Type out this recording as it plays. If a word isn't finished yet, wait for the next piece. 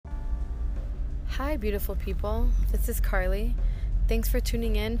Hi, beautiful people. This is Carly. Thanks for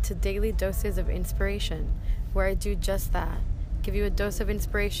tuning in to Daily Doses of Inspiration, where I do just that. Give you a dose of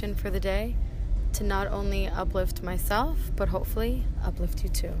inspiration for the day to not only uplift myself, but hopefully uplift you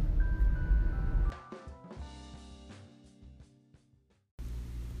too.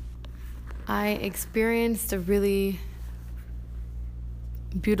 I experienced a really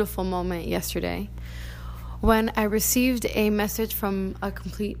beautiful moment yesterday when I received a message from a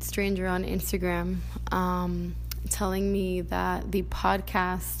complete stranger on Instagram telling me that the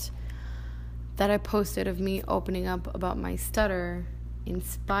podcast that I posted of me opening up about my stutter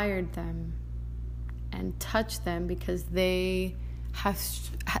inspired them and touched them because they have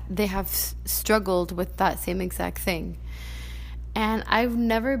struggled with that same exact thing. And I've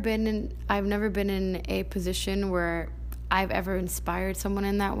never been in a position where I've ever inspired someone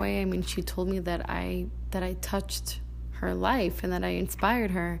in that way. I mean, she told me that I touched her life and that I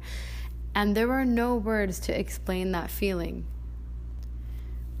inspired her. And there were no words to explain that feeling.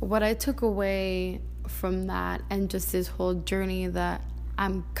 What I took away from that and just this whole journey that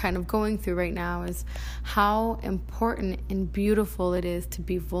I'm kind of going through right now is how important and beautiful it is to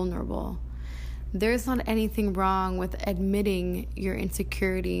be vulnerable. There's not anything wrong with admitting your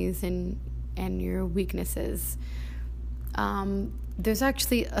insecurities and your weaknesses. There's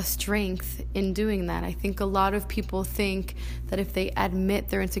actually a strength in doing that. I think a lot of people think that if they admit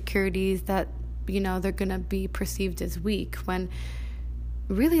their insecurities that, they're going to be perceived as weak, when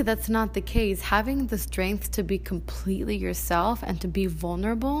really that's not the case. Having the strength to be completely yourself and to be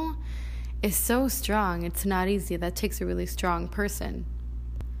vulnerable is so strong. It's not easy. That takes a really strong person.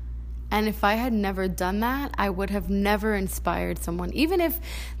 And if I had never done that, I would have never inspired someone, even if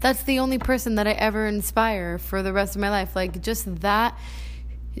that's the only person that I ever inspire for the rest of my life. Like just that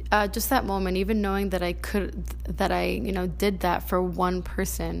moment, even knowing that I did that for one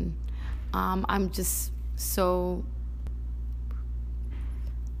person, I'm just so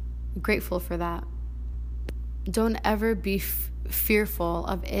grateful for that. Don't ever be fearful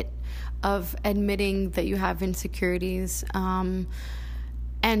of admitting that you have insecurities.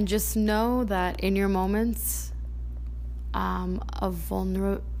 And just know that in your moments of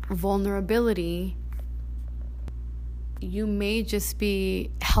vulnerability, you may just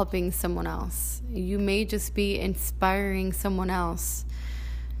be helping someone else. You may just be inspiring someone else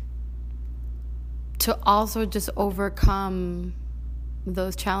to also just overcome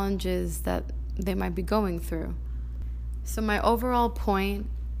those challenges that they might be going through. So my overall point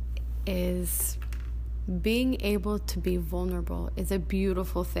is being able to be vulnerable is a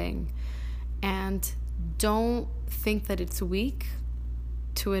beautiful thing. And don't think that it's weak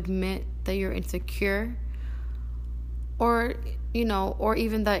to admit that you're insecure or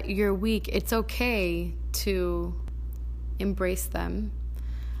even that you're weak. It's okay to embrace them.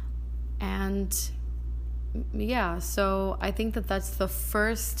 And so I think that that's the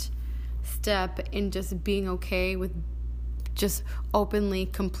first step in just being okay with just openly,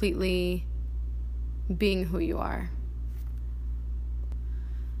 completely being who you are.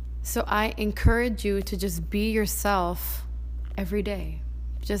 So I encourage you to just be yourself every day.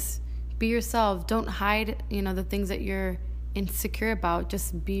 Just be yourself. Don't hide, the things that you're insecure about.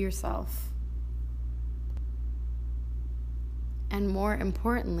 Just be yourself. And more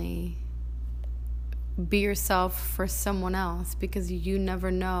importantly, be yourself for someone else, because you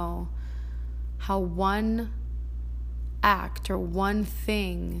never know how one act or one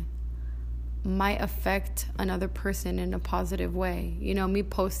thing might affect another person in a positive way. Me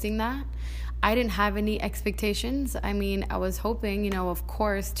posting that, I didn't have any expectations. I mean, I was hoping, of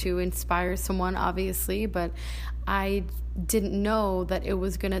course, to inspire someone, obviously, but I didn't know that it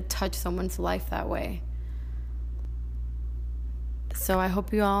was going to touch someone's life that way. So I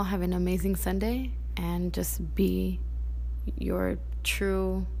hope you all have an amazing Sunday and just be your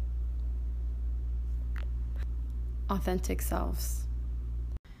true, authentic selves.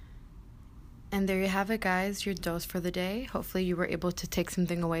 And there you have it, guys, your dose for the day. Hopefully you were able to take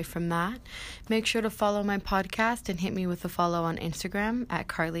something away from that. Make sure to follow my podcast and hit me with a follow on Instagram at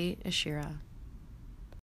Carly Ashira.